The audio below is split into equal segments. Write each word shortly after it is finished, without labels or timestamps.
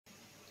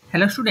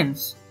Hello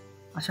students,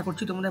 আশা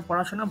করছি তোমাদের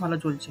পড়াশোনা ভালো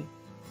চলছে।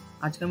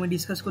 আজকে আমি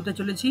ডিসকাস করতে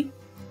চলেছি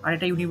আর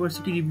একটা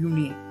ইউনিভার্সিটি রিভিউ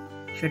নিয়ে,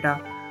 সেটা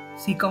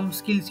সিকম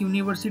skills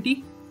university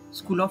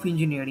school of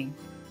engineering.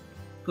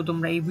 তো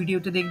তোমরা এই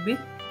ভিডিওতে দেখবে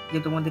যে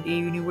তোমাদের এই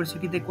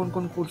ইউনিভার্সিটিতে কোন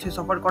কোন কোর্সেস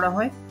অফার করা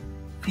হয়,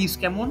 ফিস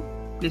কেমন,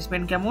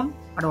 প্লেসমেন্ট কেমন,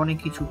 আর অনেক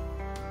কিছু।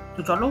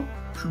 তো চলো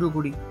শুরু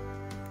করি।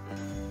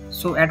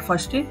 সো অ্যাট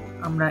ফার্স্টে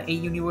আমরা এই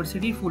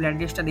ইউনিভার্সিটির ফুল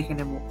অ্যাড্রেসটা দেখে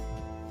নেব।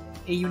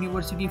 এই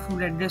ইউনিভার্সিটির ফুল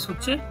অ্যাড্রেস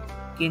হচ্ছে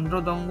কেন্দ্র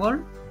দঙ্গল,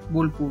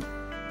 বোলপুর,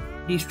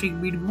 ডিস্ট্রিক্ট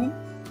বীরভূম,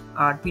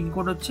 আর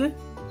পিনকোড হচ্ছে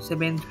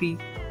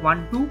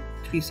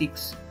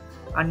 731236,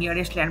 আর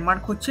নিয়ারেস্ট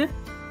ল্যান্ডমার্ক হচ্ছে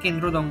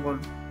কেন্দ্র দঙ্গল।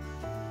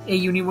 এই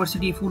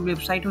ইউনিভার্সিটির ফুল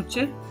ওয়েবসাইট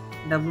হচ্ছে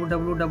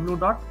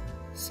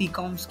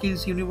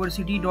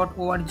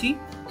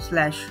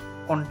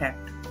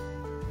www.secomskillsuniversity.org/contact।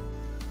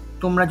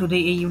 তোমরা যদি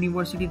এই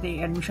ইউনিভার্সিটিতে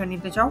অ্যাডমিশন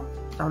নিতে চাও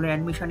তাহলে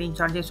অ্যাডমিশন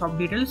ইনচার্জের সব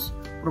ডিটেলস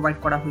প্রোভাইড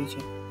করা হয়েছে।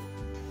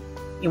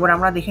 এবার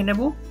আমরা দেখে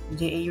নেব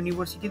যে এই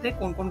ইউনিভার্সিটিতে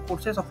কোন কোন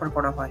কোর্সেস অফার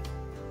করা হয়।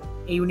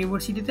 এই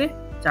ইউনিভার্সিটিতে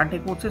 4টে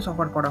কোর্সেস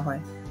অফার করা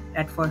হয়।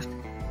 At first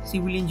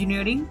civil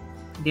engineering,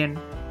 then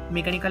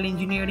mechanical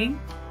engineering,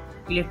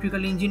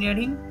 electrical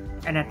engineering,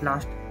 and at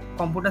last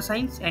computer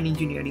science and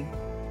engineering.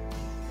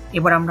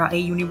 এবার আমরা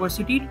এই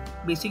ইউনিভার্সিটির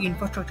বেসিক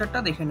ইনফ্রাস্ট্রাকচারটা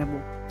দেখে নেব।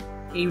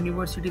 এই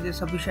ইউনিভার্সিটিতে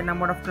sufficient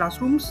number of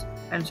classrooms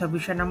and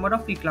sufficient number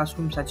of free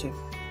classrooms আছে,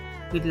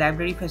 with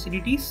library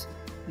facilities,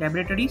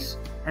 laboratories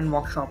and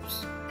workshops.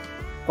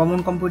 Common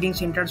computing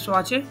সেন্টার্সও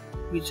আছে,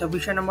 with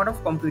sufficient number of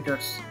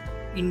computers.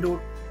 Indoor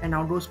and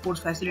outdoor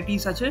sports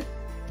facilities আছে,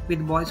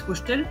 with boys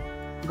hostel,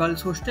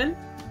 girls hostel,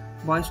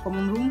 boys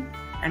common room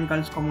and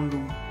girls common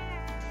room.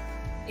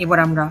 এবার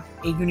আমরা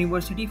এই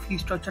university ফি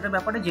স্ট্রাকচারের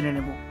ব্যাপারে জেনে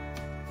নেব।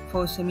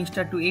 First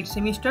semester two 8th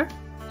semester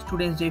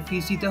স্টুডেন্টসদের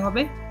ফিস দিতে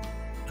হবে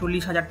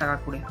 40,000 টাকা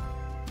করে।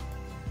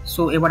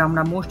 সো এবার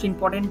আমরা মোস্ট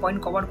ইম্পর্টেন্ট পয়েন্ট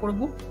কভার করব,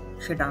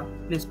 সেটা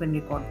প্লেসমেন্ট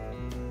রেকর্ড।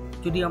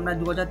 যদি আমরা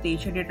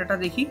 2023-এর ডেটাটা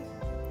দেখি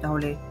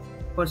তাহলে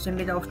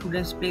পার্সেন্টেজ অফ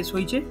স্টুডেন্টস প্লেস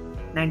হয়েছে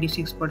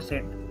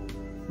 96%।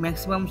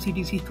 ম্যাক্সিমাম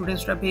সিটিসি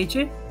স্টুডেন্টসরা পেয়েছে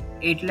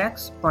 8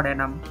 lakhs per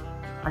annum,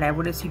 আর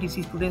অ্যাভারেজ সিটিসি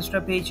স্টুডেন্টসরা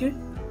পেয়েছে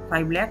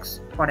 5 lakhs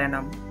per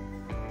annum।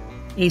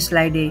 এই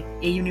স্লাইডে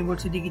এই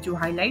ইউনিভার্সিটি কিছু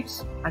হাইলাইটস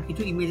আর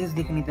কিছু ইমেজেস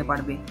দেখে নিতে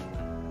পারবে।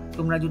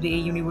 তোমরা যদি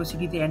এই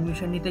ইউনিভার্সিটিতে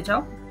অ্যাডমিশন নিতে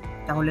চাও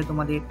তাহলে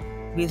তোমাদের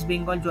West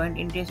Bengal joint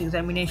entrance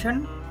examination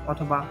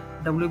অথবা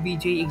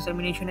wbjee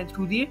এক্সামিনেশনের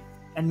থ্রু দিয়ে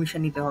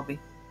অ্যাডমিশন নিতে হবে।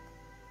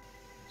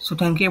 সো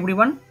থ্যাংক ইউ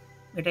এভরিওয়ান,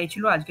 এটাই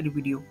ছিল আজকের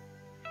ভিডিও।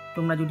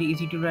 তোমরা যদি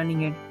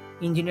Easy2Learning-এর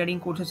ইঞ্জিনিয়ারিং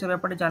কোর্সেসের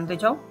ব্যাপারে জানতে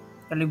চাও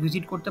তাহলে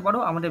ভিজিট করতে পারো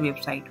আমাদের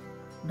ওয়েবসাইট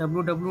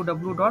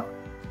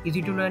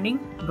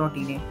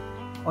www.easy2learning.in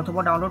অথবা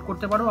ডাউনলোড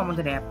করতে পারো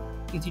আমাদের অ্যাপ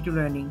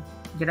Easy2Learning,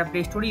 যেটা প্লে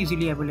স্টোরে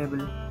easily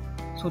available.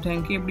 So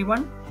thank you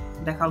everyone,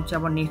 দেখা হচ্ছে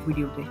আবার নেক্সট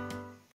ভিডিওতে।